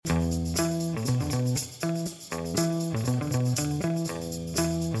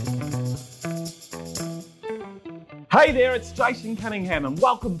Hey there, it's Jason Cunningham and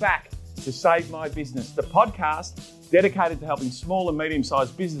welcome back to Save My Business, the podcast dedicated to helping small and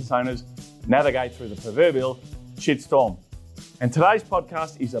medium-sized business owners navigate through the proverbial shitstorm. And today's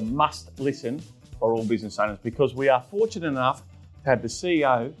podcast is a must-listen for all business owners because we are fortunate enough to have the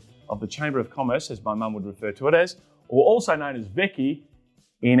CEO of the Chamber of Commerce, as my mum would refer to it as, or also known as Vecchi,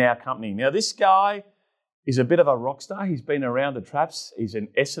 in our company. Now, this guy is a bit of a rock star. He's been around the traps. He's an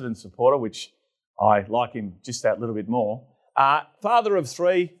Essendon supporter, which I like him just that little bit more. Father of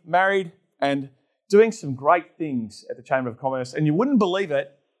three, married, and doing some great things at the Chamber of Commerce. And you wouldn't believe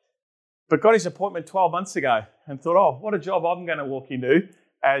it, but got his appointment 12 months ago and thought, oh, what a job I'm going to walk into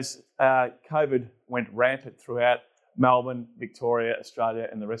as COVID went rampant throughout Melbourne, Victoria, Australia,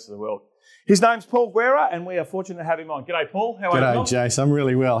 and the rest of the world. His name's Paul Guerra, and we are fortunate to have him on. G'day, Paul. How are you? G'day, Jace. I'm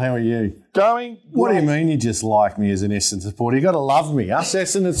really well. How are you? Going. What do you mean you just like me as an Essendon supporter? You've got to love me. Us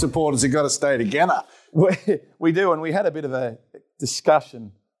Essendon supporters have got to stay together. We do, and we had a bit of a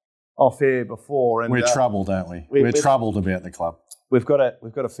discussion off air before. And we're troubled, aren't we? We're troubled about the club. We've got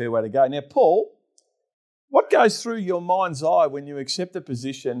a fair way to go. Now, Paul, what goes through your mind's eye when you accept a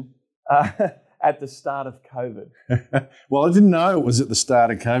position at the start of COVID? Well, I didn't know it was at the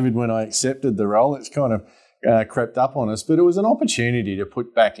start of COVID when I accepted the role. It's kind of crept up on us, but it was an opportunity to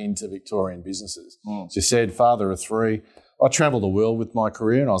put back into Victorian businesses. As you said, father of three. I travelled the world with my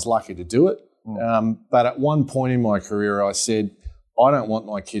career and I was lucky to do it. But at one point in my career, I said, I don't want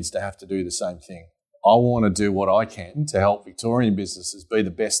my kids to have to do the same thing. I want to do what I can to help Victorian businesses be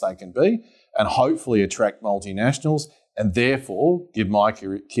the best they can be and hopefully attract multinationals and therefore give my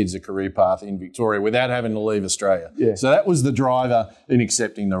kids a career path in Victoria without having to leave Australia. Yeah. So that was the driver in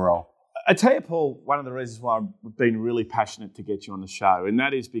accepting the role. I tell you, Paul, one of the reasons why I've been really passionate to get you on the show, and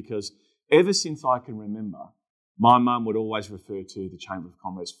that is because ever since I can remember, my mum would always refer to the Chamber of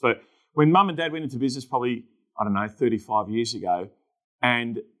Commerce. When mum and dad went into business probably, 35 years ago,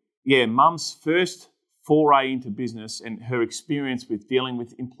 and mum's first foray into business and her experience with dealing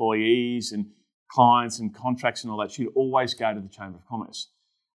with employees and clients and contracts and all that, she'd always go to the Chamber of Commerce.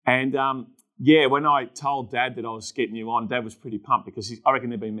 And when I told Dad that I was getting you on, Dad was pretty pumped because I reckon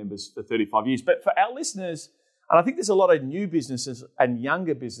they've been members for 35 years. But for our listeners, and I think there's a lot of new businesses and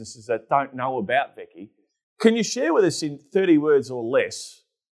younger businesses that don't know about Vecchi, can you share with us in 30 words or less,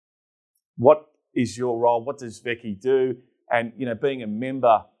 what is your role? What does Vecchi do? And, being a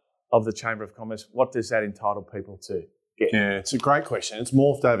member of the Chamber of Commerce, what does that entitle people to get? Yeah, it's a great question. It's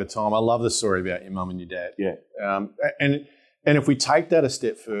morphed over time. I love the story about your mum and your dad. Yeah. And if we take that a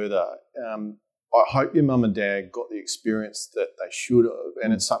step further, I hope your mum and dad got the experience that they should have,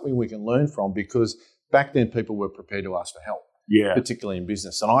 and it's something we can learn from because back then people were prepared to ask for help. Yeah. Particularly in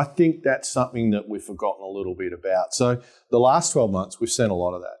business. And I think that's something that we've forgotten a little bit about. So the last 12 months, we've seen a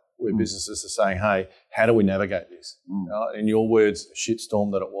lot of that where businesses are saying, hey, how do we navigate this? In your words, a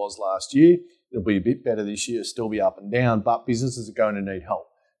shitstorm that it was last year. It'll be a bit better this year, still be up and down, but businesses are going to need help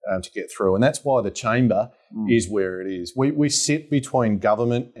to get through. And that's why the Chamber is where it is. We sit between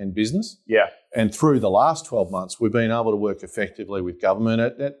government and business. Yeah. And through the last 12 months, we've been able to work effectively with government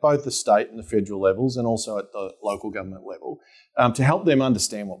at both the state and the federal levels and also at the local government level to help them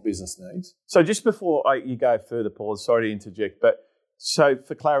understand what business needs. So just before you go further, Paul, sorry to interject, but so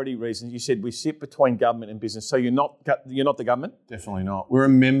for clarity reasons, you said we sit between government and business. So you're not the government? Definitely not. We're a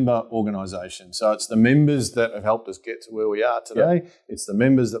member organisation. So it's the members that have helped us get to where we are today. Yep. It's the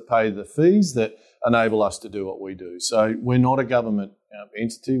members that pay the fees that enable us to do what we do. So we're not a government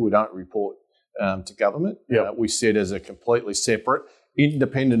entity. We don't report to government. Yep. We sit as a completely separate,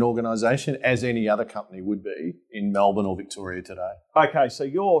 independent organisation, as any other company would be in Melbourne or Victoria today. Okay, so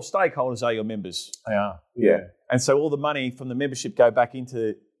your stakeholders are your members. They are. Yeah. And so all the money from the membership go back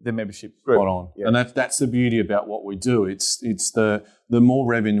into the membership group. Spot on. Yeah. And that's the beauty about what we do. It's the more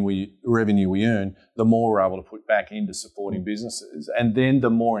revenue we earn, the more we're able to put back into supporting businesses, and then the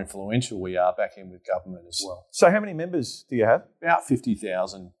more influential we are back in with government as well. So how many members do you have? About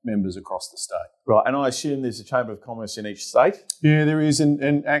 50,000 members across the state. Right, and I assume there's a Chamber of Commerce in each state? Yeah, there is,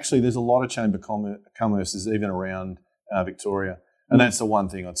 and actually there's a lot of Chamber Commerces even around Victoria. And that's the one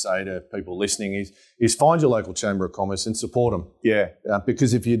thing I'd say to people listening is find your local Chamber of Commerce and support them. Yeah.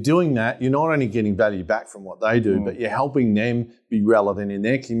 Because if you're doing that, you're not only getting value back from what they do, but you're helping them be relevant in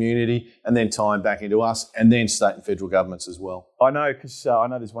their community and then tying back into us and then state and federal governments as well. I know because I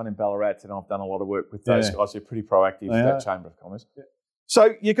know there's one in Ballarat and I've done a lot of work with those guys. They're pretty proactive, that Chamber of Commerce. Yeah.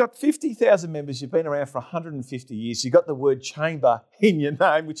 So you've got 50,000 members. You've been around for 150 years. You've got the word chamber in your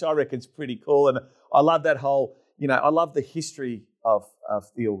name, which I reckon is pretty cool. And I love that whole, I love the history of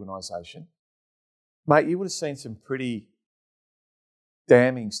the organisation. Mate, you would have seen some pretty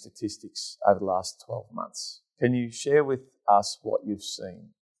damning statistics over the last 12 months. Can you share with us what you've seen?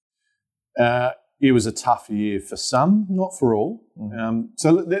 It was a tough year for some, not for all.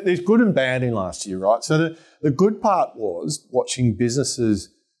 So there's good and bad in last year, right? So the good part was watching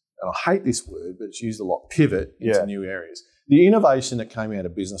businesses, and I hate this word, but it's used a lot, pivot into new areas. The innovation that came out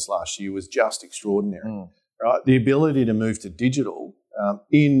of business last year was just extraordinary, right? The ability to move to digital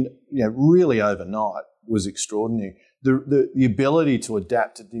really overnight was extraordinary. The ability to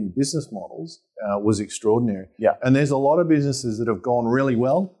adapt to new business models was extraordinary. Yeah. And there's a lot of businesses that have gone really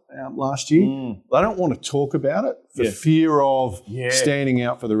well last year. They don't want to talk about it for fear of standing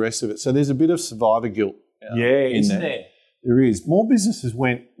out for the rest of it. So there's a bit of survivor guilt in there. There is. More businesses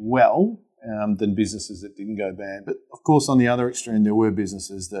went well than businesses that didn't go bad. But, of course, on the other extreme, there were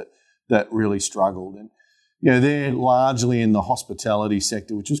businesses that really struggled. And they're largely in the hospitality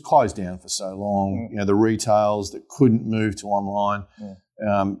sector, which was closed down for so long. The retails that couldn't move to online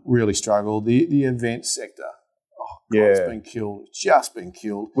really struggled. The event sector, it's been killed. It's just been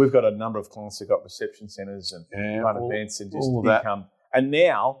killed. We've got a number of clients that got reception centres and run events and just income. And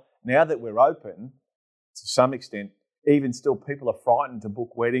now that we're open, to some extent, even still, people are frightened to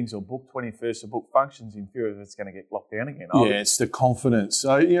book weddings or book 21st or book functions in fear of it's going to get locked down again. It's the confidence.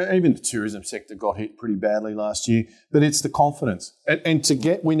 So, even the tourism sector got hit pretty badly last year, but it's the confidence. And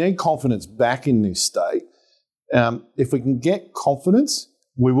we need confidence back in this state. If we can get confidence,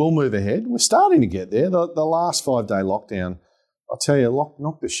 we will move ahead. We're starting to get there. The last 5-day lockdown, I'll tell you,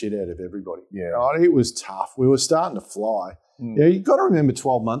 knocked the shit out of everybody. Yeah. Right? It was tough. We were starting to fly. You've got to remember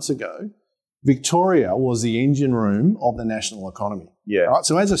 12 months ago, Victoria was the engine room of the national economy. Yeah. Right?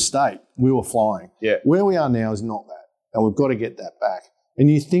 So as a state, we were flying. Yeah. Where we are now is not that. And we've got to get that back. And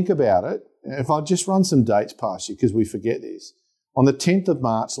you think about it, if I just run some dates past you, because we forget this, on the 10th of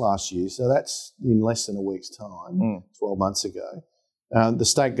March last year, so that's in less than a week's time, 12 months ago, the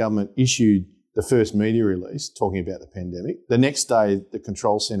state government issued the first media release talking about the pandemic. The next day, the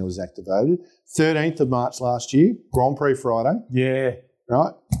control centre was activated. 13th of March last year, Grand Prix Friday. Yeah.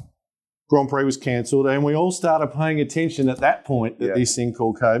 Right? Grand Prix was cancelled, and we all started paying attention at that point that this thing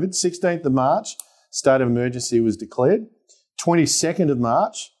called COVID. 16th of March, state of emergency was declared. 22nd of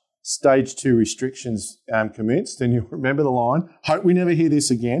March, stage 2 restrictions commenced, and you remember the line, hope we never hear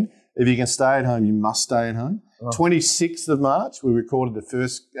this again. If you can stay at home, you must stay at home. 26th of March, we recorded the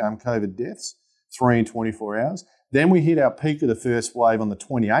first COVID deaths, 3 in 24 hours. Then we hit our peak of the first wave on the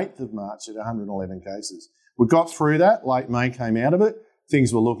 28th of March at 111 cases. We got through that. Late May came out of it.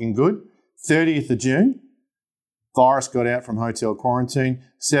 Things were looking good. 30th of June, virus got out from hotel quarantine.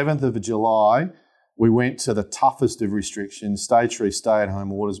 7th of July, we went to the toughest of restrictions, stage 3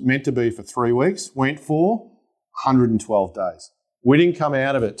 stay-at-home orders, meant to be for 3 weeks, went for 112 days. We didn't come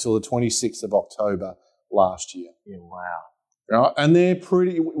out of it till the 26th of October last year. Yeah, wow. Right? And they're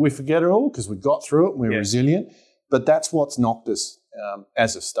we forget it all because we got through it and we're resilient, but that's what's knocked us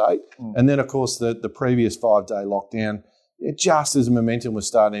as a state. And then, of course, the previous 5-day lockdown, just as momentum was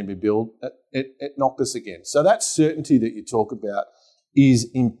starting to be built, it knocked us again. So that certainty that you talk about is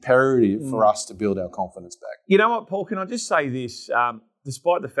imperative for us to build our confidence back. You know what, Paul, can I just say this?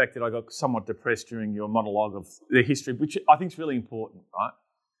 Despite the fact that I got somewhat depressed during your monologue of the history, which I think is really important, right?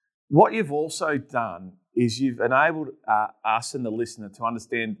 What you've also done is you've enabled us and the listener to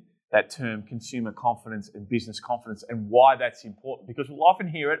understand that term consumer confidence and business confidence and why that's important, because we'll often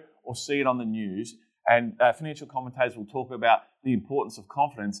hear it or see it on the news, and financial commentators will talk about the importance of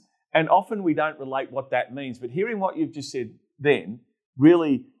confidence, and often we don't relate what that means. But hearing what you've just said then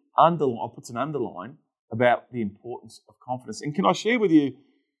really puts an underline about the importance of confidence. And can I share with you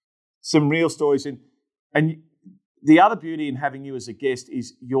some real stories? And the other beauty in having you as a guest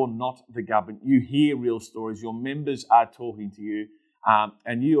is you're not the government. You hear real stories. Your members are talking to you,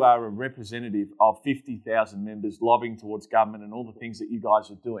 and you are a representative of 50,000 members lobbying towards government and all the things that you guys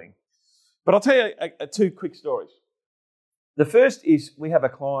are doing. But I'll tell you 2 quick stories. The first is we have a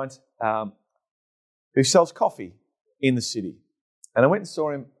client who sells coffee in the city. And I went and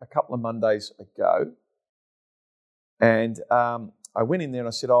saw him a couple of Mondays ago. And I went in there and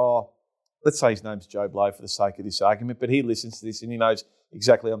I said, let's say his name's Joe Blow for the sake of this argument, but he listens to this and he knows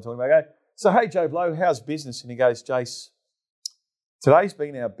exactly what I'm talking about. I go, so, hey, Joe Blow, how's business? And he goes, Jace, today's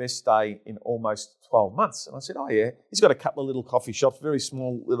been our best day in almost 12 months. And I said, oh, yeah. He's got a couple of little coffee shops, very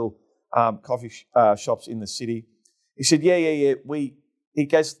small little coffee shops in the city. He said, yeah. He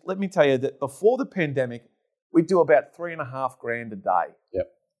goes, let me tell you that before the pandemic, we'd do about $3,500 a day.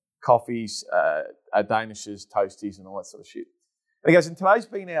 Yep. Coffees, danishes, toasties, and all that sort of shit. And he goes, and today's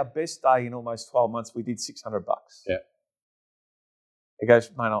been our best day in almost 12 months. We did $600. Yeah. He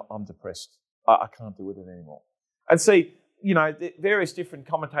goes, mate, I'm depressed. I can't do with it anymore. And see, various different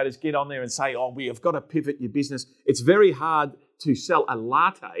commentators get on there and say, oh, we have got to pivot your business. It's very hard to sell a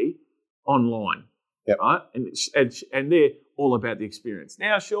latte online, right? And they're all about the experience.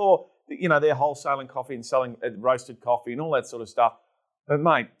 Now, sure, they're wholesaling coffee and selling roasted coffee and all that sort of stuff. But,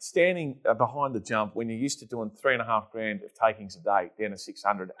 mate, standing behind the jump when you're used to doing $3,500 of takings a day down to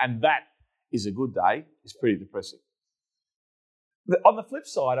 600, and that is a good day, is pretty depressing. On the flip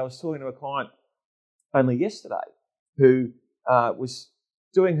side, I was talking to a client only yesterday who was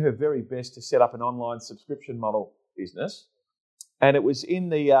doing her very best to set up an online subscription model business, and it was in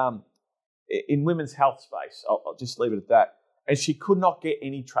the in women's health space. I'll just leave it at that. And she could not get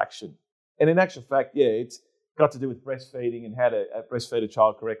any traction. And in actual fact, it's got to do with breastfeeding and how to breastfeed a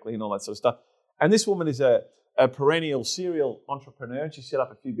child correctly and all that sort of stuff. And this woman is a perennial serial entrepreneur, and she set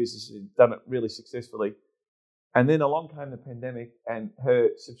up a few businesses and done it really successfully. And then along came the pandemic, and her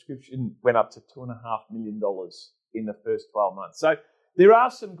subscription went up to $2.5 million in the first 12 months. So there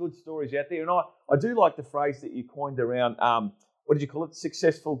are some good stories out there. And I do like the phrase that you coined around, what did you call it?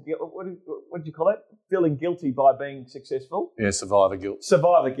 Successful, what did you call it? Feeling guilty by being successful? Yeah, survivor guilt.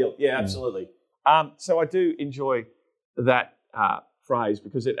 Survivor guilt, yeah, absolutely. So I do enjoy that phrase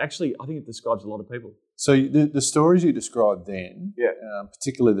because it actually, I think it describes a lot of people. So the stories you described then,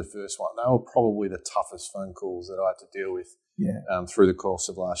 particularly the first one, they were probably the toughest phone calls that I had to deal with through the course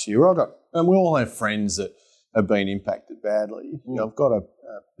of last year. And we all have friends that have been impacted badly. I've got a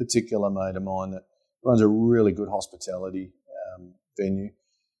particular mate of mine that runs a really good hospitality venue.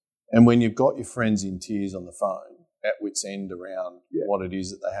 And when you've got your friends in tears on the phone, at wit's end around what it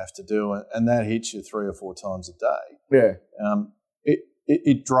is that they have to do, and that hits you 3 or 4 times a day.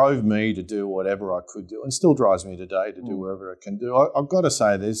 It drove me to do whatever I could do, and still drives me today to do whatever I can do. I've got to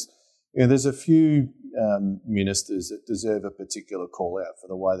say, there's a few ministers that deserve a particular call out for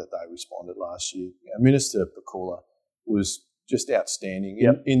the way that they responded last year. Minister Pakula was just outstanding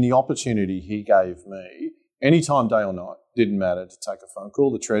in the opportunity he gave me. Anytime, day or night, didn't matter, to take a phone call.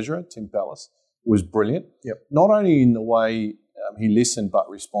 The Treasurer, Tim Pallas, was brilliant. Not only in the way he listened but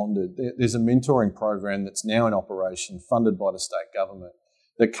responded. There's a mentoring program that's now in operation, funded by the state government,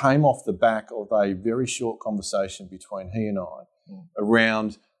 that came off the back of a very short conversation between he and I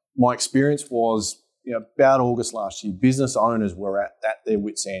around, my experience was, about August last year, business owners were at their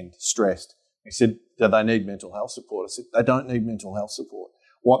wit's end, stressed. He said, do they need mental health support? I said, they don't need mental health support.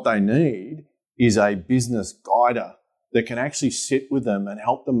 What they need is a business guider that can actually sit with them and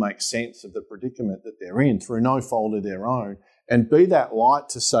help them make sense of the predicament that they're in through no fault of their own, and be that light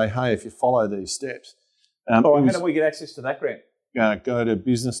to say, hey, if you follow these steps. How do we get access to that grant? Go to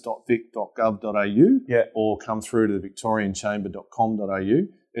business.vic.gov.au or come through to victorianchamber.com.au.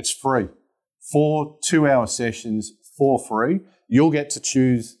 It's free. 4 2-hour sessions for free. You'll get to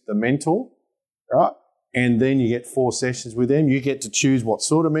choose the mentor, right? And then you get 4 sessions with them. You get to choose what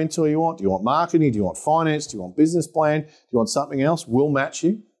sort of mentor you want. Do you want marketing? Do you want finance? Do you want business plan? Do you want something else? We'll match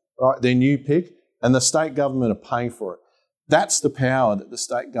you, right? Then you pick. And the state government are paying for it. That's the power that the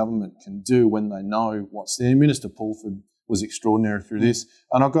state government can do when they know what's there. Minister Pulford was extraordinary through this.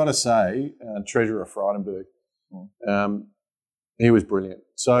 And I've got to say, Treasurer Frydenberg, he was brilliant.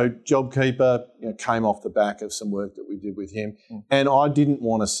 So JobKeeper came off the back of some work that we did with him. And I didn't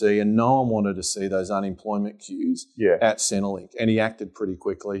want to see, and no one wanted to see, those unemployment queues at Centrelink. And he acted pretty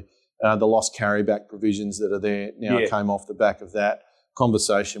quickly. The lost carryback provisions that are there now came off the back of that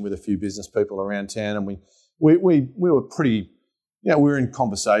conversation with a few business people around town. And we were pretty, we were in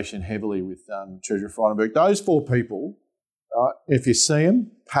conversation heavily with Treasurer Frydenberg. Those 4 people, if you see them,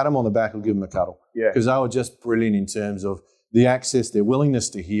 pat them on the back or give them a cuddle. Because they were just brilliant in terms of the access, their willingness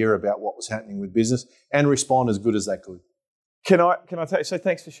to hear about what was happening with business and respond as good as they could. Can I tell you, so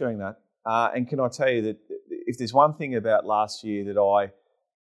thanks for sharing that. And can I tell you that if there's one thing about last year that I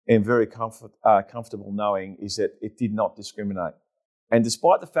am very comfortable knowing, is that it did not discriminate. And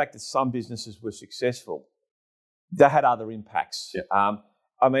despite the fact that some businesses were successful, they had other impacts. I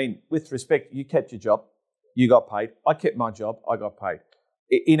mean, with respect, you kept your job, you got paid. I kept my job, I got paid.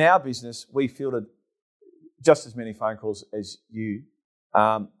 In our business, we fielded just as many phone calls as you,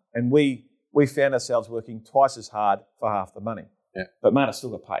 and we found ourselves working twice as hard for half the money. But mate, I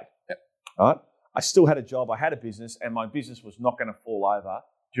still got paid. Right? I still had a job, I had a business, and my business was not going to fall over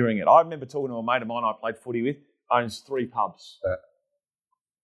during it. I remember talking to a mate of mine I played footy with, owns 3 pubs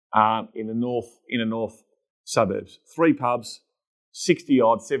in the north suburbs. 3 pubs,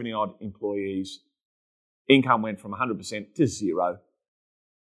 60-odd, 70-odd employees. Income went from 100% to 0.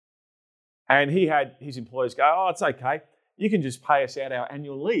 And he had his employers go, oh, it's okay. You can just pay us out our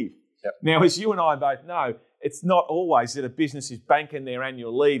annual leave. Now, as you and I both know, it's not always that a business is banking their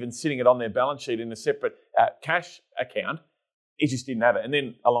annual leave and sitting it on their balance sheet in a separate cash account. he just didn't have it. And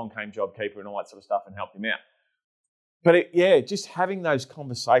then along came JobKeeper and all that sort of stuff and helped him out. But just having those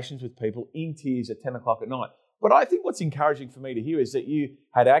conversations with people in tears at 10 o'clock at night. But I think what's encouraging for me to hear is that you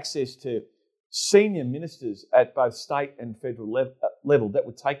had access to senior ministers at both state and federal level that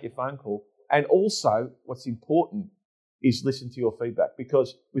would take your phone call. And also, what's important is listen to your feedback,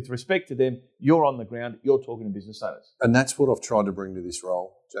 because with respect to them, you're on the ground, you're talking to business owners. And that's what I've tried to bring to this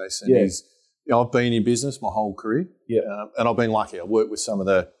role, Jason, is I've been in business my whole career, and I've been lucky. I've worked with some of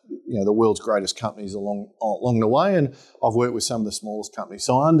the world's greatest companies along the way, and I've worked with some of the smallest companies.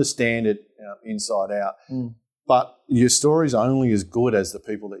 So I understand it inside out. But your story's only as good as the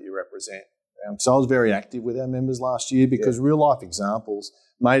people that you represent. So I was very active with our members last year because real life examples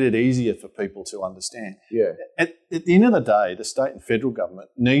made it easier for people to understand. At the end of the day, the state and federal government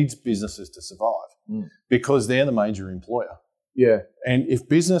needs businesses to survive because they're the major employer. And if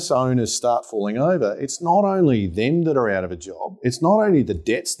business owners start falling over, it's not only them that are out of a job, it's not only the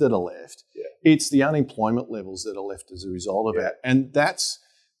debts that are left, it's the unemployment levels that are left as a result of that. And that's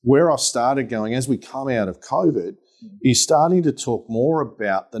where I've started going as we come out of COVID, is starting to talk more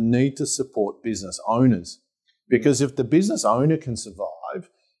about the need to support business owners. Because if the business owner can survive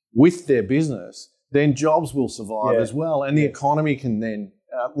with their business, then jobs will survive as well, and the economy can then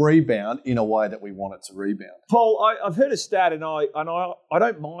rebound in a way that we want it to rebound. Paul, I've heard a stat, and I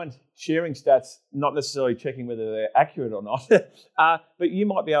don't mind sharing stats, not necessarily checking whether they're accurate or not, but you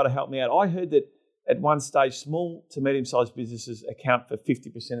might be able to help me out. I heard that at one stage, small to medium-sized businesses account for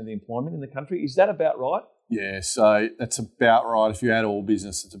 50% of the employment in the country. Is that about right? Yeah, so that's about right. If you add all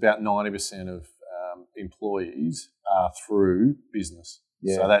business, it's about 90% of employees are through business.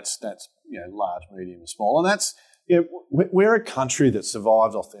 So that's large, medium, and small, and that's we're a country that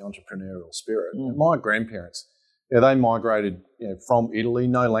survives off the entrepreneurial spirit. And my grandparents, they migrated from Italy,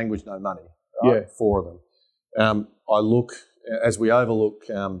 no language, no money. Right? 4 of them. I look as we overlook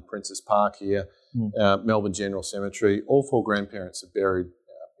Princess Park here, Melbourne General Cemetery. All 4 grandparents are buried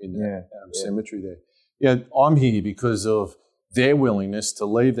in the cemetery there. I'm here because of their willingness to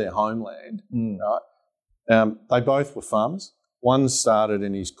leave their homeland. Right? They both were farmers. One started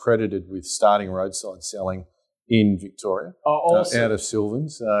and he's credited with starting roadside selling in Victoria, awesome. Out of Sylvan.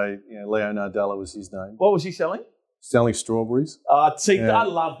 So, Leo Nardella was his name. What was he selling? Selling strawberries. I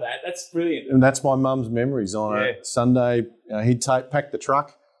love that. That's brilliant. And that's my mum's memories. On a Sunday, he'd pack the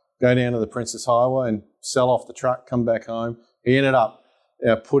truck, go down to the Princess Highway and sell off the truck, come back home. He ended up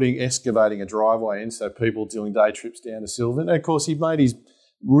excavating a driveway in so people doing day trips down to Sylvan. And, of course, he made his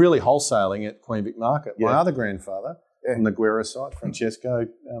really wholesaling at Queen Vic Market. My other grandfather from the Guerra site, Francesco,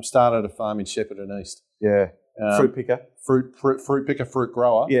 started a farm in Shepparton East. Fruit picker. Fruit picker, fruit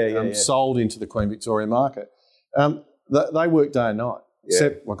grower. Sold into the Queen Victoria Market. They worked day and night.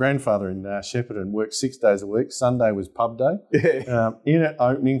 Except my grandfather in Shepparton worked 6 days a week. Sunday was pub day. In at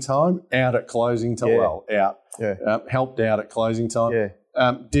opening time, out at closing time. Helped out at closing time.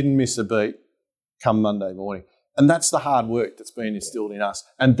 Didn't miss a beat come Monday morning. And that's the hard work that's been instilled in us.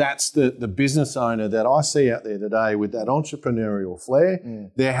 And that's the business owner that I see out there today with that entrepreneurial flair.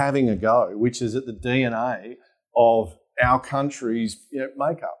 They're having a go, which is at the DNA of our country's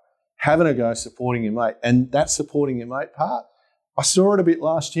makeup. Having a go, supporting your mate. And that supporting your mate part, I saw it a bit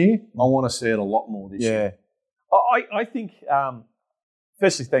last year. I want to see it a lot more this year. I think,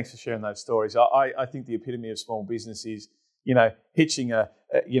 firstly, thanks for sharing those stories. I think the epitome of small business is, hitching a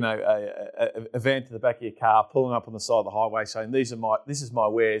van to the back of your car, pulling up on the side of the highway, saying, "This is my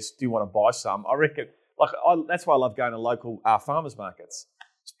wares. Do you want to buy some?" I reckon, that's why I love going to local farmers markets.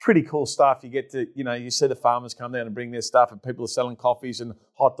 It's pretty cool stuff. You get to, you see the farmers come down and bring their stuff, and people are selling coffees and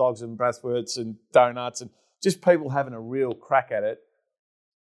hot dogs and brassworts and donuts, and just people having a real crack at it.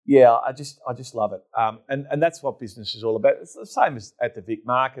 Yeah, I just love it. And that's what business is all about. It's the same as at the Vic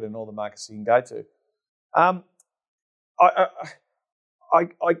Market and all the markets you can go to.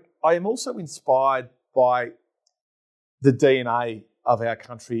 I am also inspired by the DNA of our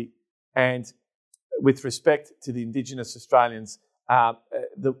country, and with respect to the Indigenous Australians,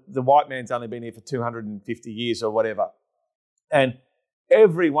 the white man's only been here for 250 years or whatever, and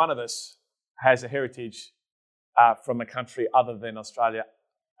every one of us has a heritage from a country other than Australia,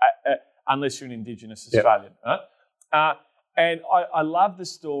 unless you're an Indigenous Australian. Right? And I love the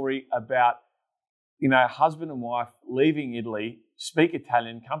story about husband and wife leaving Italy, speak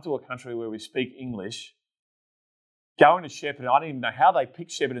Italian, come to a country where we speak English, going to Shepparton. I don't even know how they picked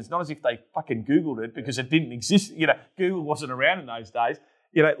Shepparton. It's not as if they fucking Googled it because it didn't exist. Google wasn't around in those days.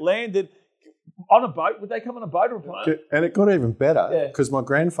 Landed on a boat. Would they come on a boat or a plane? And it got even better because my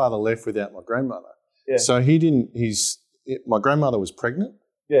grandfather left without my grandmother. So he didn't, my grandmother was pregnant.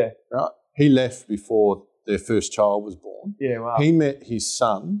 Right. He left before their first child was born. Yeah, wow. He met his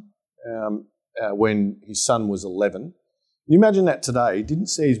son when his son was 11. You imagine that today. He didn't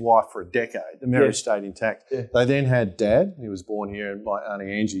see his wife for a decade. The marriage stayed intact. Yeah. They then had Dad. He was born here, and my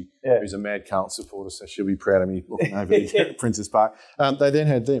Auntie Angie, who's a mad Carlton supporter, so she'll be proud of me looking over at Princess Park. They then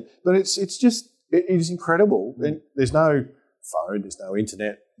had them. But it is incredible. And there's no phone, there's no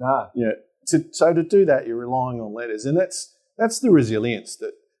internet. No. So to do that, you're relying on letters. And that's the resilience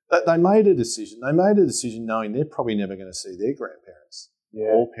that they made a decision. They made a decision knowing they're probably never going to see their grandparents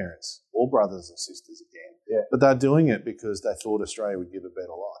or parents or brothers and sisters again. Yeah. But they're doing it because they thought Australia would give a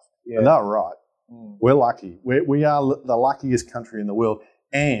better life. Yeah. And they're right. Mm. We're lucky. We are the luckiest country in the world,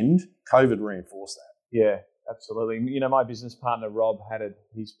 and COVID reinforced that. Yeah, absolutely. My business partner, Rob,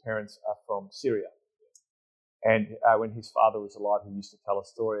 his parents are from Syria. And when his father was alive, he used to tell a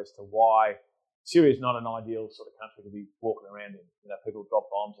story as to why Syria is not an ideal sort of country to be walking around in. People drop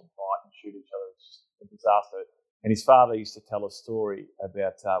bombs and fight and shoot each other. It's just a disaster. And his father used to tell a story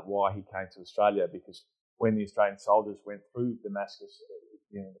about why he came to Australia, because when the Australian soldiers went through Damascus,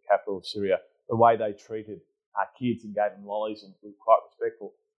 the capital of Syria, the way they treated kids and gave them lollies and were quite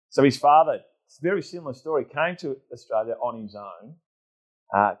respectful. So his father, it's a very similar story, came to Australia on his own,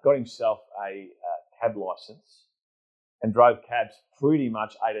 got himself a cab license and drove cabs pretty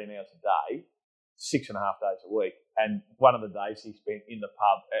much 18 hours a day, 6.5 days a week. And one of the days he spent in the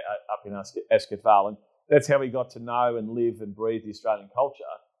pub up in Escafal. And that's how he got to know and live and breathe the Australian culture.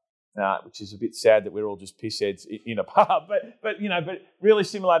 Which is a bit sad that we're all just pissheads in a pub, but really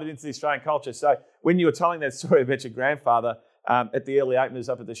assimilated into the Australian culture. So when you were telling that story about your grandfather at the early openers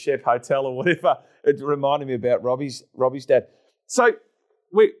up at the Chef Hotel or whatever, it reminded me about Robbie's dad. So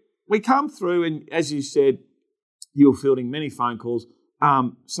we come through, and as you said, you were fielding many phone calls.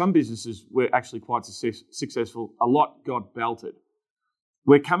 Some businesses were actually quite successful. A lot got belted.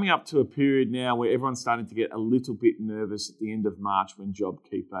 We're coming up to a period now where everyone's starting to get a little bit nervous at the end of March when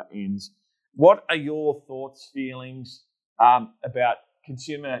JobKeeper ends. What are your thoughts, feelings about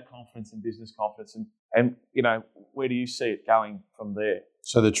consumer confidence and business confidence, and where do you see it going from there?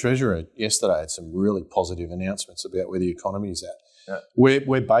 So the Treasurer yesterday had some really positive announcements about where the economy is at. Yeah.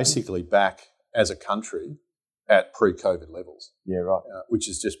 We're basically back as a country at pre-COVID levels. Yeah, right. Which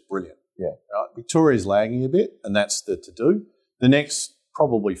is just brilliant. Yeah. Right? Victoria's lagging a bit, and that's the to-do. The next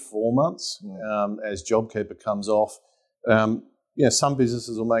probably 4 months as JobKeeper comes off. Some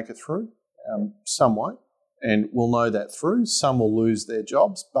businesses will make it through, some won't, and we'll know that through. Some will lose their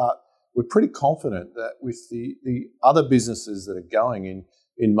jobs, but we're pretty confident that with the other businesses that are going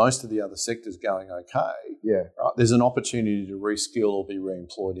in most of the other sectors going okay, right, there's an opportunity to reskill or be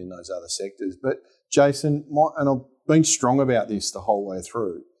re-employed in those other sectors. But Jason, and I've been strong about this the whole way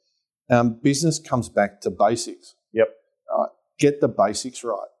through, business comes back to basics. Yep. Right? Get the basics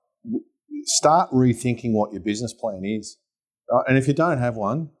right. Start rethinking what your business plan is. Right? And if you don't have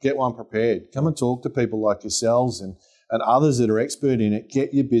one, get one prepared. Come and talk to people like yourselves and others that are expert in it.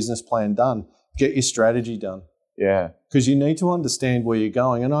 Get your business plan done. Get your strategy done. Yeah. Because you need to understand where you're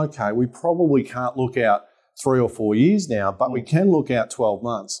going. And okay, we probably can't look out 3 or 4 years now, but we can look out 12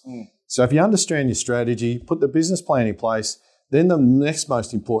 months. So if you understand your strategy, put the business plan in place, then the next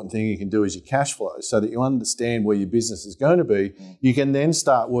most important thing you can do is your cash flow, so that you understand where your business is going to be. You can then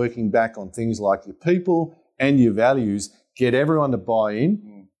start working back on things like your people and your values, get everyone to buy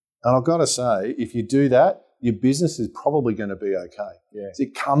in. And I've got to say, if you do that, your business is probably going to be okay. Yeah. So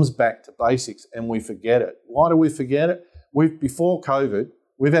it comes back to basics and we forget it. Why do we forget it? Before COVID,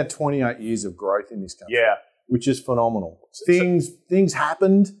 we've had 28 years of growth in this country, which is phenomenal. Things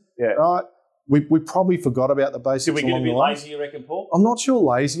happened, right? We probably forgot about the basics. Did we get a bit lazy, you reckon, Paul? I'm not sure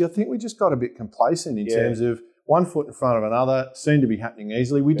lazy. I think we just got a bit complacent in terms of one foot in front of another, seemed to be happening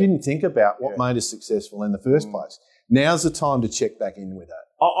easily. We didn't think about what made us successful in the first place. Now's the time to check back in with that.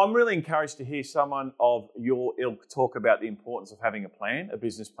 I'm really encouraged to hear someone of your ilk talk about the importance of having a plan, a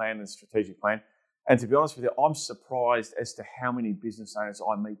business plan and a strategic plan. And to be honest with you, I'm surprised as to how many business owners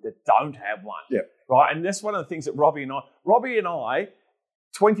I meet that don't have one. Yeah. Right? And that's one of the things that Robbie and I,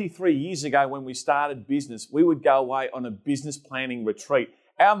 23 years ago when we started business, we would go away on a business planning retreat.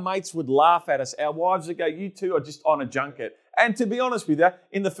 Our mates would laugh at us. Our wives would go, you two are just on a junket. And to be honest with you,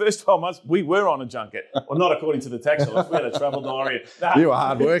 in the first 12 months, we were on a junket. Well, not according to the tax office. We had a travel diary. You were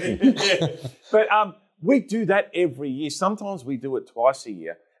hardworking. But we do that every year. Sometimes we do it twice a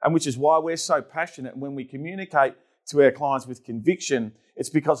year, and which is why we're so passionate. When we communicate to our clients with conviction, it's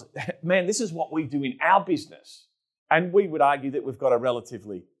because, man, this is what we do in our business. And we would argue that we've got a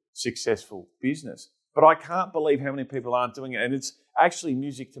relatively successful business. But I can't believe how many people aren't doing it. And it's actually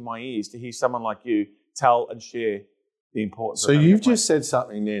music to my ears to hear someone like you tell and share the importance of having a plan. So you've just said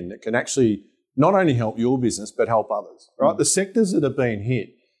something then that can actually not only help your business, but help others, right? The sectors that have been hit,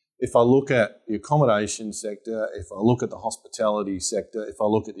 if I look at the accommodation sector, if I look at the hospitality sector, if I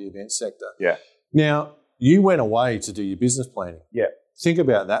look at the event sector. Yeah. Now, you went away to do your business planning. Yeah. Think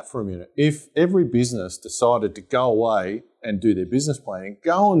about that for a minute. If every business decided to go away and do their business planning,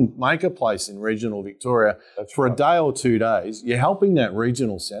 go and make a place in regional Victoria for a day or 2 days, you're helping that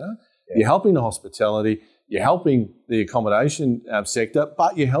regional centre, you're helping the hospitality, you're helping the accommodation sector,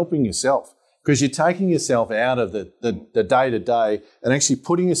 but you're helping yourself because you're taking yourself out of the day-to-day and actually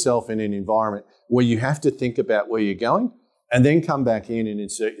putting yourself in an environment where you have to think about where you're going and then come back in and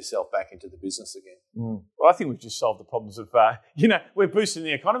insert yourself back into the business again. Well, I think we've just solved the problems of, we're boosting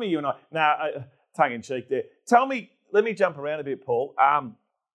the economy, you and I. No, tongue in cheek there. Let me jump around a bit, Paul.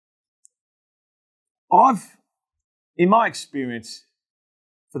 In my experience,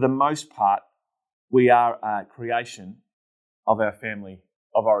 for the most part, we are a creation of our family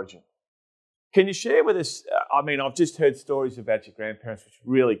of origin. Can you share with us, I've just heard stories about your grandparents, which is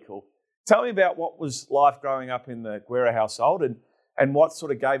really cool. Tell me about what was life growing up in the Guerra household and what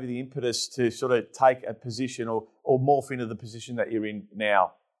sort of gave you the impetus to sort of take a position or morph into the position that you're in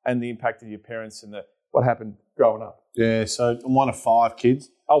now and the impact of your parents and what happened growing up? Yeah, so I'm one of 5 kids.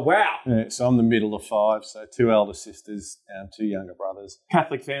 Oh, wow. Yeah, so I'm the middle of 5, so 2 elder sisters, 2 younger brothers.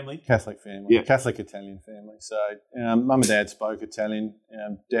 Catholic family? Catholic family, yeah. Catholic Italian family. So mum and dad spoke Italian.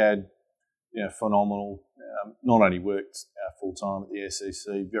 Dad, phenomenal. Not only worked full-time at the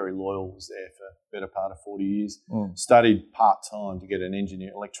SEC, very loyal, was there for the better part of 40 years. Studied part-time to get an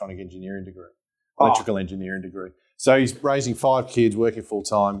electronic engineering degree, electrical engineering degree. So he's raising 5 kids, working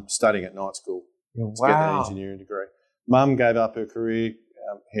full-time, studying at night school to get that engineering degree. Mum gave up her career,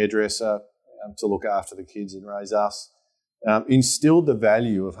 hairdresser, to look after the kids and raise us. Instilled the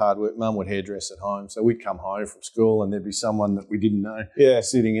value of hard work. Mum would hairdress at home, so we'd come home from school and there'd be someone that we didn't know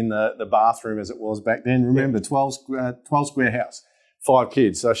sitting in the bathroom as it was back then. Remember, 12 square house, 5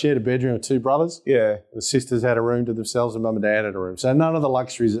 kids. So I shared a bedroom with 2 brothers. Yeah. The sisters had a room to themselves and mum and dad had a room. So none of the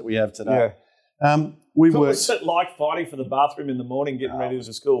luxuries that we have today. Yeah. What was it like fighting for the bathroom in the morning, getting ready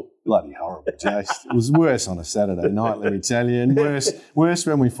to school? Bloody horrible, Jace. It was worse on a Saturday night, let me tell you, and worse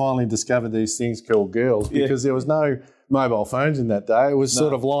when we finally discovered these things called girls because there was no mobile phones in that day. It was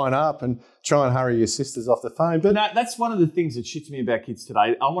sort of line up and try and hurry your sisters off the phone. But no, that's one of the things that shits me about kids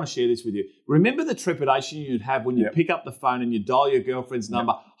today. I want to share this with you. Remember the trepidation you'd have when you pick up the phone and you dial your girlfriend's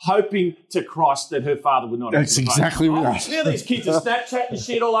number, hoping to Christ that her father would not That's answer the exactly phone. right. Now these kids are Snapchatting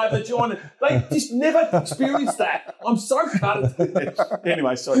shit all over the joint. They just never experienced that. I'm so cut.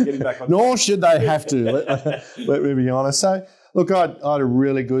 Anyway, sorry, getting back on. Nor should they have to, let me be honest. So, look, I had a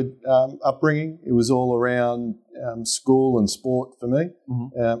really good upbringing. It was all around school and sport for me.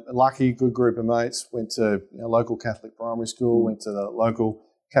 Lucky, good group of mates. Went to local Catholic primary school, went to the local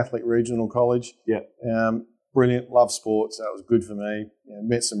Catholic regional college. Brilliant, loved sports. So it was good for me.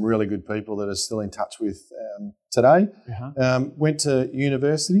 Met some really good people that are still in touch with today. Went to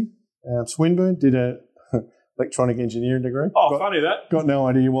university, Swinburne, did a electronic engineering degree. Funny that. Got no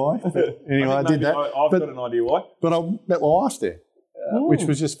idea why. But anyway, I did that. I've got an idea why. But I met my wife there, which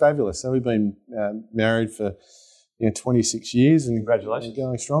was just fabulous. So we've been married for 26 years and congratulations,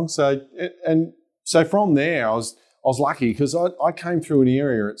 going strong. So from there, I was lucky because I came through an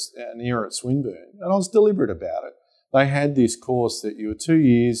era at Swinburne, and I was deliberate about it. They had this course that you were 2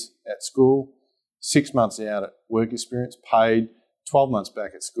 years at school, 6 months out at work experience, paid, 12 months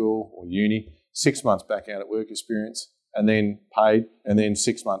back at school or uni, 6 months back out at work experience, and then paid, and then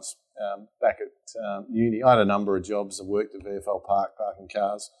 6 months back at uni. I had a number of jobs. I worked at VFL Park, parking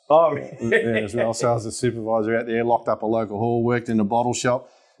cars as well. So I was a supervisor out there, locked up a local hall, worked in a bottle shop.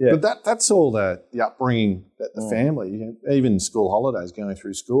 But that's all the upbringing that the family, even school holidays, going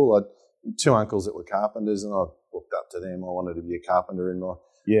through school. I had 2 uncles that were carpenters, and I looked up to them. I wanted to be a carpenter in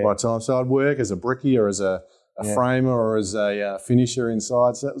my time. So I'd work as a brickie or as a framer or as a finisher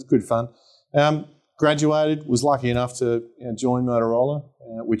inside. So that was good fun. Graduated, was lucky enough to join Motorola,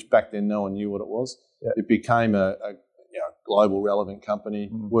 which back then no one knew what it was. It became a global relevant company,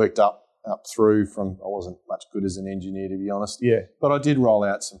 worked up through from, I wasn't much good as an engineer, to be honest. But I did roll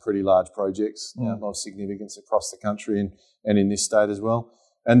out some pretty large projects of significance across the country and in this state as well.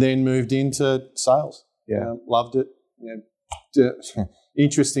 And then moved into sales. Loved it.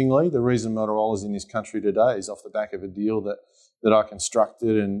 Interestingly, the reason Motorola's in this country today is off the back of a deal that I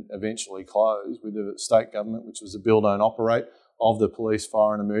constructed and eventually closed with the state government, which was a build, own, operate of the police,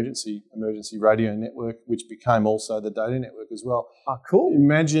 fire and emergency radio network, which became also the data network as well. Oh, cool.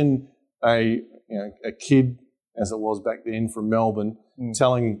 Imagine a kid as it was back then from Melbourne,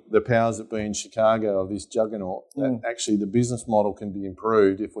 telling the powers that be in Chicago of this juggernaut that actually the business model can be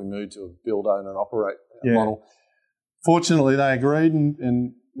improved if we move to a build, own and operate model. Fortunately, they agreed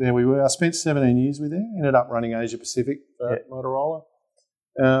and there we were. I spent 17 years with them, ended up running Asia Pacific for Motorola,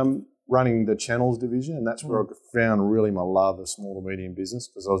 running the channels division, and that's where I found really my love of small to medium business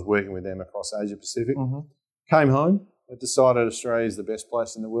because I was working with them across Asia Pacific. Came home, I decided Australia is the best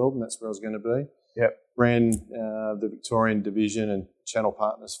place in the world and that's where I was going to be. Ran the Victorian division and channel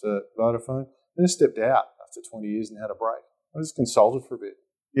partners for Vodafone. Then I stepped out after 20 years and had a break. I just consulted for a bit.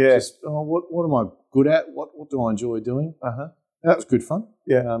 Just, what am I good at? What do I enjoy doing? That was good fun.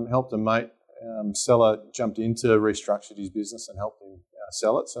 Helped a mate seller, jumped into, restructured his business and helped him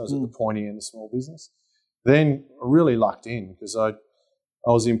sell it. So I was at the pointy end of small business. Then I really lucked in because I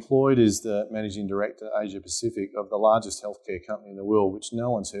was employed as the managing director Asia Pacific of the largest healthcare company in the world, which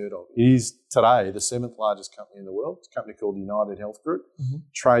no one's heard of. It is today the 7th largest company in the world. It's a company called United Health Group.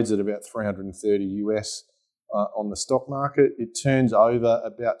 Trades at about 330 US on the stock market. It turns over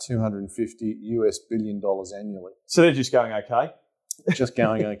about $250 billion annually. So they're just going okay? Just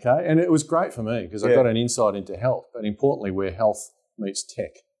going okay. And it was great for me because I got an insight into health, but importantly where health meets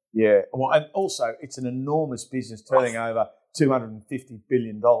tech. Well, and also it's an enormous business turning over $250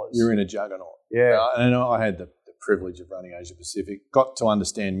 billion. You're in a juggernaut. And I had the privilege of running Asia Pacific. Got to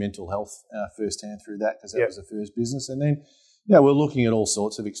understand mental health firsthand through that because that was the first business. And then, we're looking at all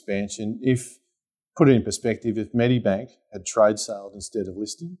sorts of expansion. If, put it in perspective, if Medibank had trade sailed instead of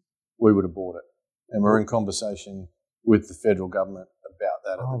listing, we would have bought it. And we're in conversation with the federal government about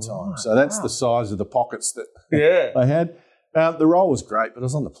that at the time. Right. So that's the size of the pockets that I had. The role was great, but I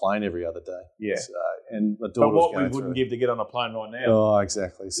was on the plane every other day. So, and the daughter was going we wouldn't give to get on a plane right now. Oh,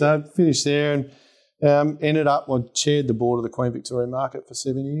 exactly. So finished there and ended up, I chaired the board of the Queen Victoria Market for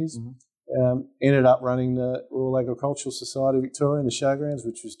 7 years. Ended up running the Royal Agricultural Society of Victoria and the showgrounds,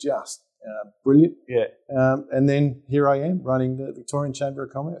 which was just brilliant. And then here I am running the Victorian Chamber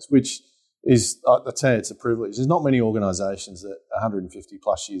of Commerce, which is, I tell you, it's a privilege. There's not many organisations that are 150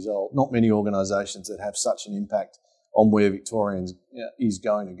 plus years old, not many organisations that have such an impact on where Victorians is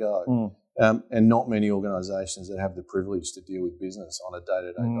going to go. And not many organisations that have the privilege to deal with business on a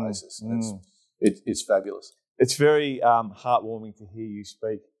day-to-day basis. It's fabulous. It's very heartwarming to hear you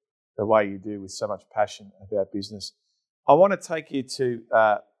speak the way you do with so much passion about business. I want to take you to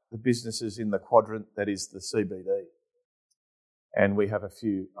the businesses in the quadrant that is the CBD. And we have a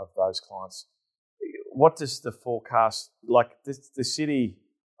few of those clients. What does the forecast, like the city,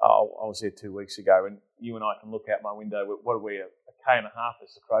 I was there 2 weeks ago and you and I can look out my window, what are we, a K and a half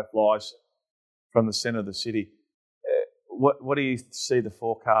as the crow flies from the centre of the city. What do you see the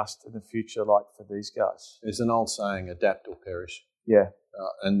forecast in the future like for these guys? There's an old saying, adapt or perish.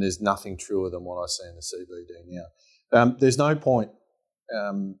 And there's nothing truer than what I see in the CBD now. There's no point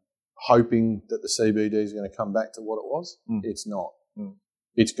hoping that the CBD is going to come back to what it was. It's not.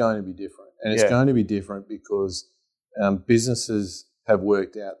 It's going to be different. And it's going to be different because businesses have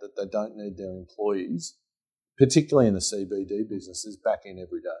worked out that they don't need their employees, particularly in the CBD businesses, back in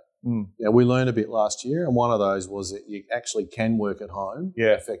every day. We learned a bit last year, and one of those was that you actually can work at home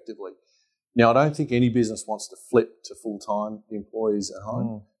effectively. Now, I don't think any business wants to flip to full-time employees at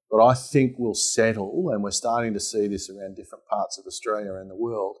home, but I think we'll settle, and we're starting to see this around different parts of Australia and the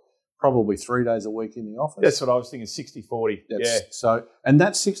world, probably 3 days a week in the office. That's what I was thinking, 60-40. So, and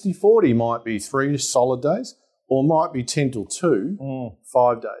that 60-40 might be 3 solid days or might be 10 till 2,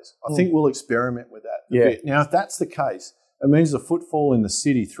 5 days. I think we'll experiment with that a bit. Now, if that's the case, it means the footfall in the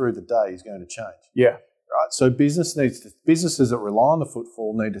city through the day is going to change. Right. So businesses that rely on the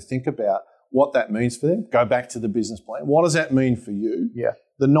footfall need to think about what that means for them. Go back to the business plan. What does that mean for you?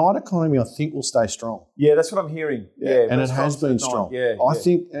 The night economy, I think, will stay strong. That's what I'm hearing. And it has been strong. I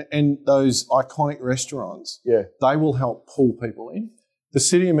think, and those iconic restaurants, they will help pull people in. The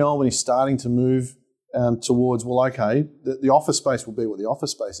City of Melbourne is starting to move towards, the office space will be what the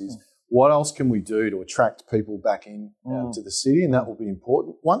office space is. What else can we do to attract people back in to the city? And that will be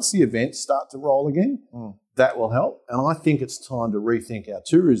important. Once the events start to roll again, that will help. And I think it's time to rethink our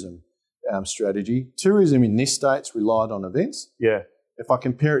tourism strategy. Tourism in this state's relied on events. If I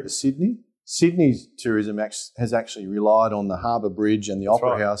compare it to Sydney, Sydney's tourism has actually relied on the Harbour Bridge and the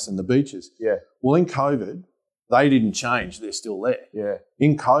Opera House and the beaches. Well, in COVID, they didn't change. They're still there.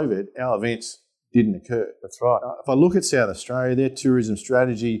 In COVID, our events didn't occur. That's right. If I look at South Australia, their tourism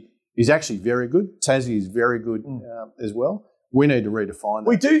strategy is actually very good. Tassie is very good as well. We need to redefine that.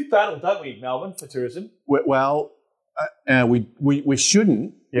 We do battle, don't we, Melbourne, for tourism? We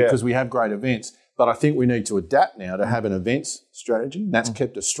shouldn't because we have great events. But I think we need to adapt now to have an events strategy. That's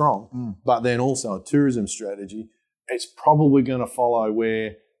kept us strong. But then also a tourism strategy. It's probably going to follow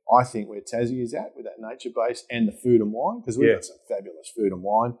where Tassie is at with that nature base and the food and wine, because we've got some fabulous food and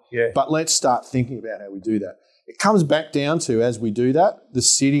wine. Yeah. But let's start thinking about how we do that. It comes back down to, as we do that, the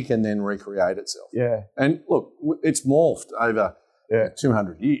city can then recreate itself. Yeah. And look, it's morphed over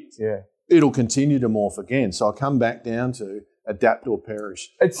 200 years. Yeah. It'll continue to morph again. So I'll come back down to adapt or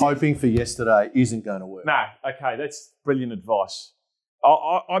perish. Hoping for yesterday isn't going to work. No, okay, that's brilliant advice.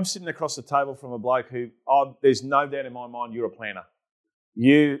 I'm sitting across the table from a bloke who, there's no doubt in my mind, you're a planner.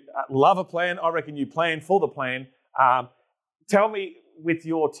 You love a plan. I reckon you plan for the plan. Tell me, with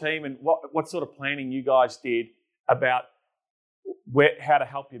your team and what sort of planning you guys did about how to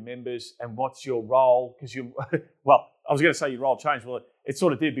help your members and what's your role, because well, I was going to say your role changed. Well, it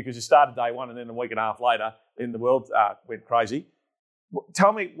sort of did, because you started day one and then a week and a half later, then the world went crazy.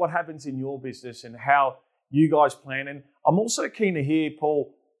 Tell me what happens in your business and how you guys plan. And I'm also keen to hear,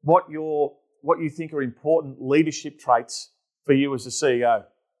 Paul, what you think are important leadership traits for you as a CEO.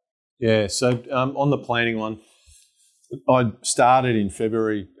 Yeah, so on the planning one, I started in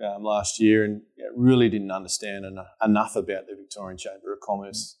February last year and really didn't understand enough about the Victorian Chamber of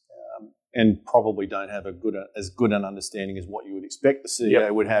Commerce, and probably don't have as good an understanding as what you would expect the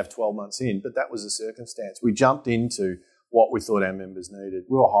CEO would have 12 months in, but that was the circumstance. We jumped into what we thought our members needed.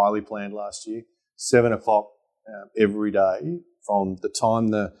 We were highly planned last year, 7 o'clock every day from the time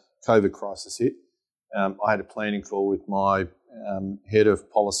the COVID crisis hit. I had a planning call with my head of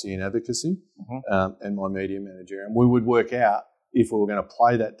policy and advocacy and my media manager, and we would work out if we were going to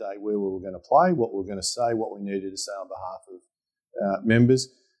play that day, where we were going to play, what we were going to say, what we needed to say on behalf of members.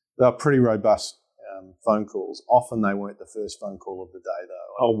 They were pretty robust phone calls. Often they weren't the first phone call of the day,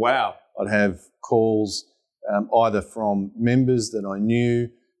 though. Oh, wow. I'd have calls either from members that I knew,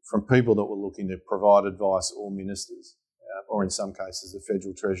 from people that were looking to provide advice, or ministers, or in some cases the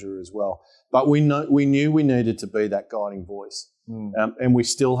Federal Treasurer as well. But we knew we needed to be that guiding voice. And we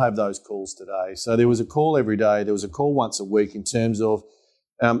still have those calls today. So there was a call every day. There was a call once a week in terms of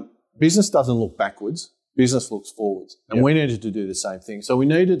business doesn't look backwards, business looks forwards. And we needed to do the same thing. So we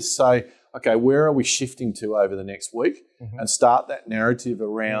needed to say, okay, where are we shifting to over the next week, and start that narrative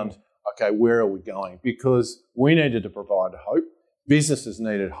around, okay, where are we going? Because we needed to provide hope. Businesses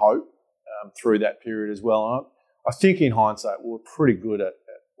needed hope through that period as well. And I think in hindsight, we were pretty good at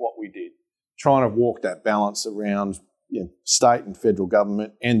what we did, trying to walk that balance around state and federal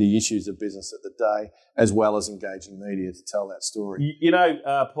government and the issues of business at the day, as well as engaging media to tell that story.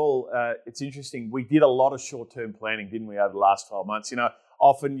 Paul, it's interesting. We did a lot of short-term planning, didn't we, over the last 12 months?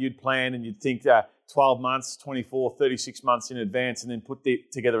 Often you'd plan and you'd think 12 months, 24, 36 months in advance, and then put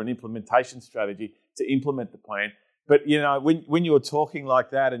together an implementation strategy to implement the plan. But, when you were talking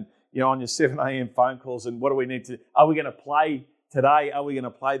like that and, on your 7 a.m. phone calls and what do we need to, are we going to play today? Are we going to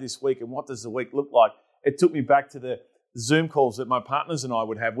play this week? And what does the week look like? It took me back to the Zoom calls that my partners and I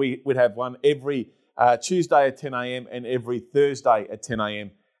would have. We would have one every Tuesday at 10 a.m. and every Thursday at 10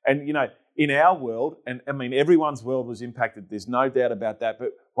 a.m. And, in our world, and I mean, everyone's world was impacted. There's no doubt about that.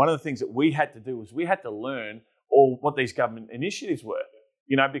 But one of the things that we had to do was we had to learn all what these government initiatives were,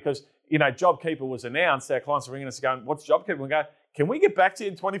 because, JobKeeper was announced. Our clients were ringing us going, what's JobKeeper? We go, can we get back to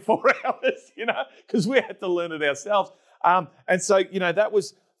you in 24 hours? Because we had to learn it ourselves. And so, that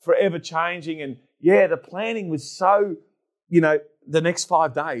was forever changing. And the planning was so, the next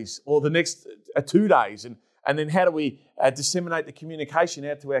 5 days or the next 2 days. And then how do we disseminate the communication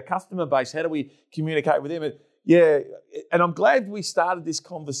out to our customer base? How do we communicate with them? And I'm glad we started this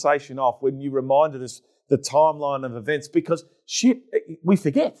conversation off when you reminded us the timeline of events, because we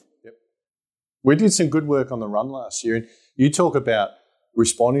forget. Yep. We did some good work on the run last year. And you talk about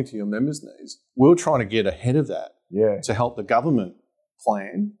responding to your members' needs. We're trying to get ahead of that to help the government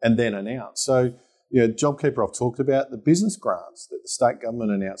plan and then announce. So, JobKeeper I've talked about, the business grants that the state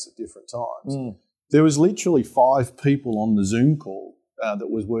government announced at different times. There was literally 5 people on the Zoom call that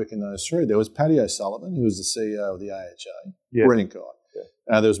was working those through. There was Paddy O'Sullivan, who was the CEO of the AHA, brilliant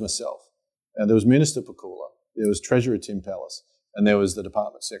guy. There was myself. There was Minister Pakula. There was Treasurer Tim Pallas. And there was the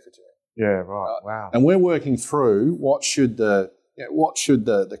Department Secretary. Yeah, right. Wow. And we're working through what should the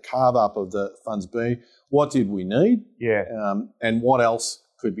carve up of the funds be? What did we need? And what else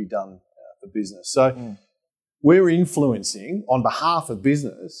could be done for business? So we're influencing on behalf of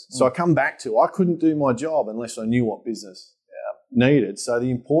business. So I come back to, I couldn't do my job unless I knew what business needed. So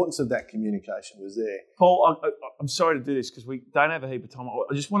the importance of that communication was there. Paul, I'm sorry to do this because we don't have a heap of time.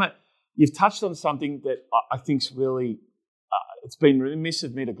 I just want to, you've touched on something that I think's really, it's been remiss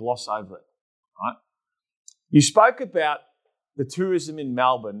of me to gloss over it, right? You spoke about the tourism in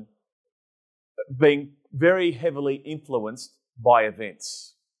Melbourne being very heavily influenced by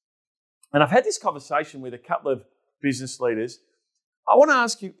events. And I've had this conversation with a couple of business leaders. I want to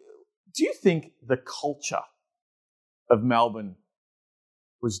ask you, do you think the culture of Melbourne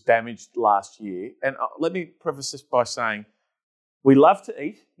was damaged last year? And let me preface this by saying, we love to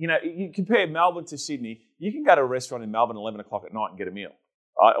eat. You know, you compare Melbourne to Sydney, you can go to a restaurant in Melbourne at 11 o'clock at night and get a meal.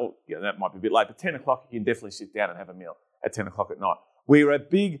 Or, that might be a bit late, but 10 o'clock you can definitely sit down and have a meal at 10 o'clock at night. We're a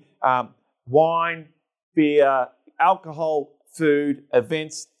big wine, beer, alcohol, food,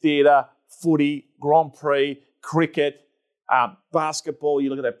 events, theatre, footy, Grand Prix, cricket, basketball. You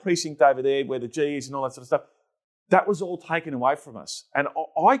look at that precinct over there where the G is and all that sort of stuff. That was all taken away from us. And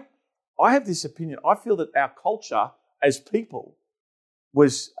I have this opinion. I feel that our culture as people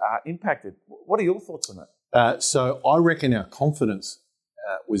was impacted. What are your thoughts on that? So I reckon our confidence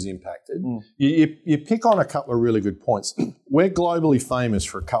was impacted. You pick on a couple of really good points. We're globally famous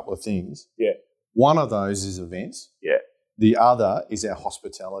for a couple of things. Yeah. One of those is events. Yeah. The other is our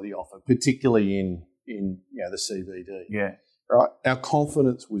hospitality offer, particularly in the CBD. Yeah. Right. Our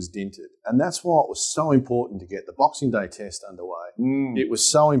confidence was dented, and that's why it was so important to get the Boxing Day test underway. It was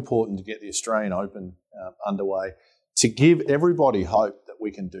so important to get the Australian Open underway to give everybody hope that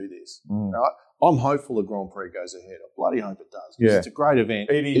we can do this. Right. I'm hopeful the Grand Prix goes ahead. I bloody hope it does. Yeah. It's a great event.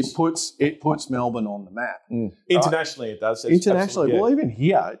 It is. It puts Melbourne on the map. Internationally, it does. Internationally, well, even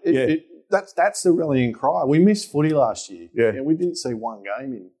here, that's the rallying cry. We missed footy last year. Yeah. We didn't see one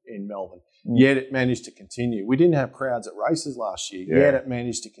game in Melbourne. Yet it managed to continue. We didn't have crowds at races last year. Yet it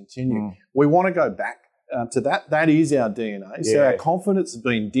managed to continue. We want to go back to that. That is our DNA. So our confidence has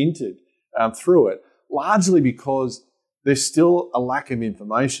been dented through it, largely because there's still a lack of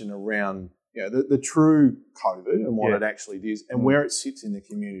information around the true COVID and what it actually is and where it sits in the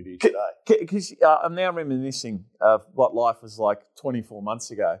community today. Because I'm now reminiscing of what life was like 24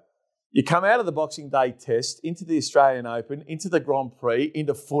 months ago. You come out of the Boxing Day test, into the Australian Open, into the Grand Prix,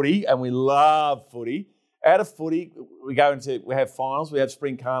 into footy, and we love footy. Out of footy, we have finals, we have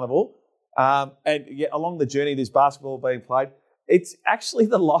Spring Carnival, and along the journey, there's basketball being played. It's actually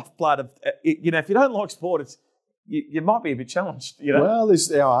the lifeblood of, if you don't like sport, you might be a bit challenged. Well,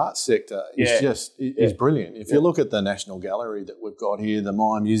 our arts sector is brilliant. If you look at the National Gallery that we've got here, the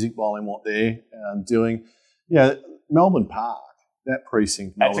Myer Music Bowl and what they're doing, Melbourne Park. That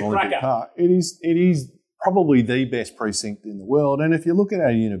precinct, Melbourne Olympic Park, it is probably the best precinct in the world. And if you look at our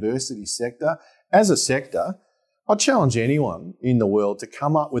university sector, as a sector, I challenge anyone in the world to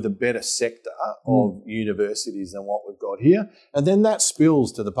come up with a better sector of universities than what we've got here. And then that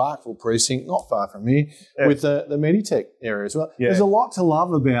spills to the Parkville precinct, not far from here, with the Meditech area as well. Yeah. There's a lot to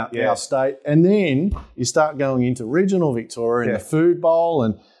love about our state. And then you start going into regional Victoria and the Food Bowl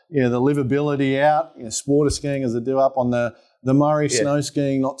and the livability out, sporter skiing as they do up on the Murray snow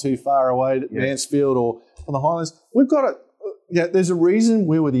skiing not too far away at Mansfield or on the Highlands. We've got there's a reason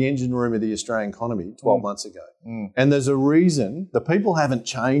we were the engine room of the Australian economy 12 months ago. And there's a reason the people haven't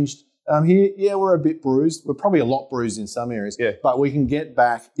changed here. Yeah, we're a bit bruised. We're probably a lot bruised in some areas, but we can get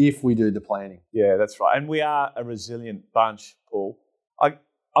back if we do the planning. Yeah, that's right. And we are a resilient bunch, Paul.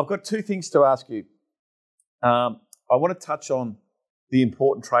 I've got two things to ask you. I want to touch on the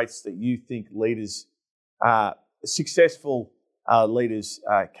important traits that you think leaders successful leaders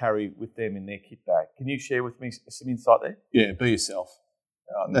carry with them in their kit bag. Can you share with me some insight there? Yeah, be yourself.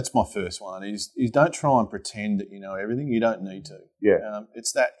 That's my first one. Is don't try and pretend that you know everything. You don't need to. Yeah.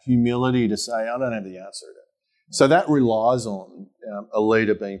 It's that humility to say, I don't have the answer to that. So that relies on a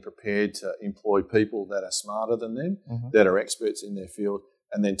leader being prepared to employ people that are smarter than them, that are experts in their field,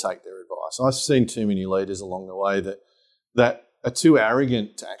 and then take their advice. I've seen too many leaders along the way that are too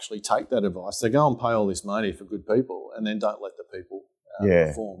arrogant to actually take that advice. They go and pay all this money for good people and then don't let the people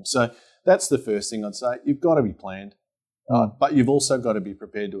perform. So that's the first thing I'd say. You've got to be planned, but you've also got to be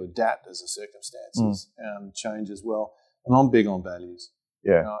prepared to adapt as the circumstances change as well. And I'm big on values.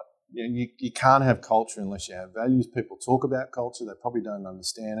 Yeah. You can't have culture unless you have values. People talk about culture. They probably don't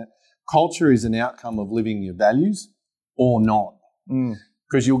understand it. Culture is an outcome of living your values or not.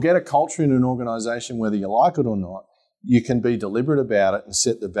 Because you'll get a culture in an organisation whether you like it or not. You can be deliberate about it and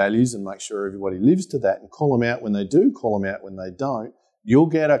set the values and make sure everybody lives to that and call them out when they do, call them out when they don't. You'll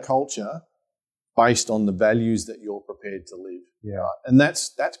get a culture based on the values that you're prepared to live. Yeah. And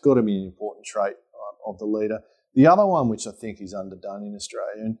that's got to be an important trait of the leader. The other one, which I think is underdone in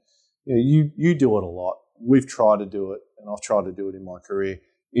Australia, and you do it a lot. We've tried to do it, and I've tried to do it in my career,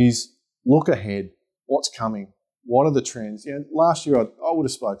 is look ahead. What's coming? What are the trends? Last year I would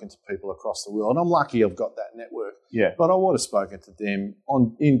have spoken to people across the world. I'm lucky I've got that network. Yeah. But I would have spoken to them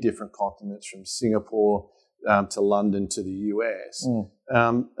in different continents, from Singapore to London to the US,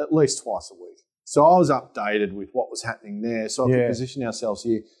 at least twice a week. So I was updated with what was happening there. So I could position ourselves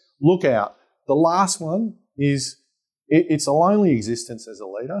here. Look out. The last one is it's a lonely existence as a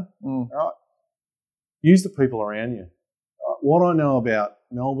leader. Right? Use the people around you. Right? What I know about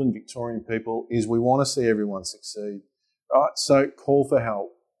Melbourne, Victorian people is we want to see everyone succeed. Right? So call for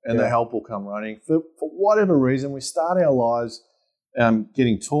help and the help will come running. For whatever reason, we start our lives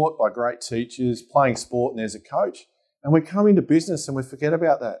getting taught by great teachers, playing sport and there's a coach. And we come into business and we forget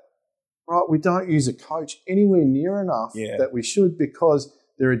about that. Right? We don't use a coach anywhere near enough that we should, because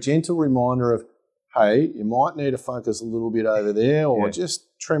they're a gentle reminder of, hey, you might need to focus a little bit over there, or just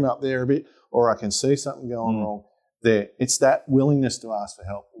trim up there a bit, or I can see something going wrong there. It's that willingness to ask for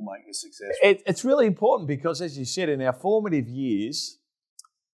help will make you successful. It's really important because, as you said, in our formative years,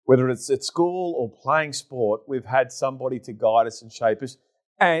 whether it's at school or playing sport, we've had somebody to guide us and shape us,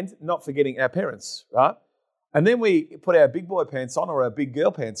 and not forgetting our parents, right? And then we put our big boy pants on or our big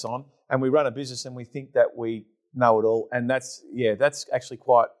girl pants on and we run a business and we think that we know it all. And that's actually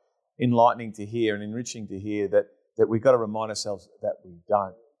quite enlightening to hear and enriching to hear that we've got to remind ourselves that we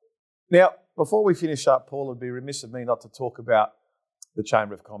don't. Now, before we finish up, Paul, it would be remiss of me not to talk about the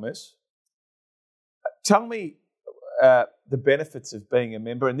Chamber of Commerce. Tell me the benefits of being a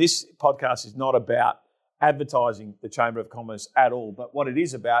member. And this podcast is not about advertising the Chamber of Commerce at all, but what it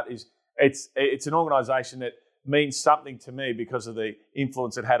is about is it's an organisation that means something to me because of the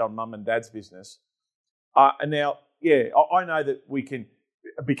influence it had on mum and dad's business. And now, I know that we can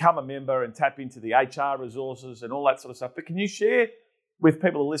become a member and tap into the HR resources and all that sort of stuff. But can you share with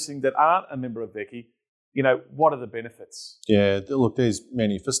people listening that aren't a member of Veki, what are the benefits? Yeah, look, there's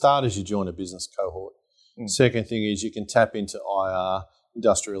many. For starters, you join a business cohort. Second thing is you can tap into IR,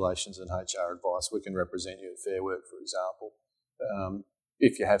 industrial relations and HR advice. We can represent you at Fair Work, for example,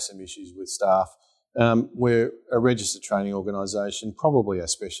 if you have some issues with staff. We're a registered training organisation, probably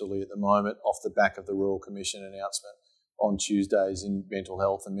especially at the moment, off the back of the Royal Commission announcement on Tuesdays in mental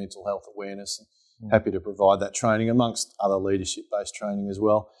health and mental health awareness. Happy to provide that training amongst other leadership-based training as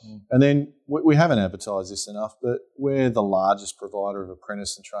well. And then we haven't advertised this enough, but we're the largest provider of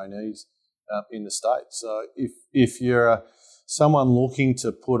apprentice and trainees in the state. So if you're someone looking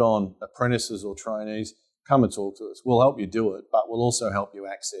to put on apprentices or trainees, come and talk to us. We'll help you do it, but we'll also help you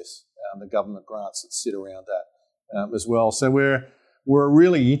access the government grants that sit around that as well. So we're a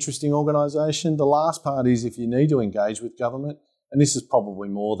really interesting organisation. The last part is if you need to engage with government, and this is probably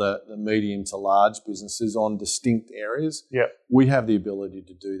more the medium to large businesses on distinct areas, we have the ability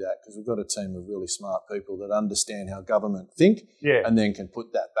to do that because we've got a team of really smart people that understand how government think and then can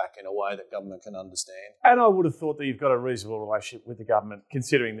put that back in a way that government can understand. And I would have thought that you've got a reasonable relationship with the government,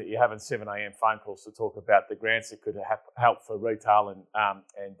 considering that you're having 7 a.m. phone calls to talk about the grants that could help for retail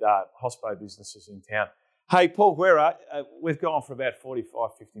and hospo businesses in town. Hey, Paul Guerra, we've gone for about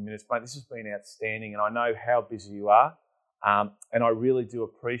 45, 50 minutes, mate. This has been outstanding, and I know how busy you are. And I really do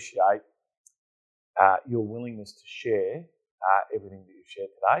appreciate your willingness to share everything that you've shared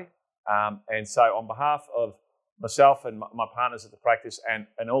today. And so on behalf of myself and my partners at the practice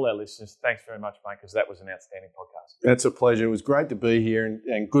and all our listeners, thanks very much, mate, because that was an outstanding podcast. That's a pleasure. It was great to be here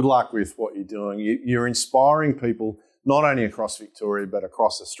and good luck with what you're doing. You're inspiring people not only across Victoria but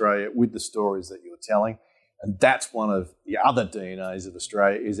across Australia with the stories that you're telling. And that's one of the other DNAs of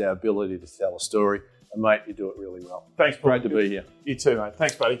Australia is our ability to tell a story. And, mate, you do it really well. Thanks, Paul. Great to be here. You too, mate.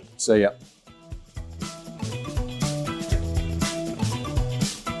 Thanks, buddy. See ya.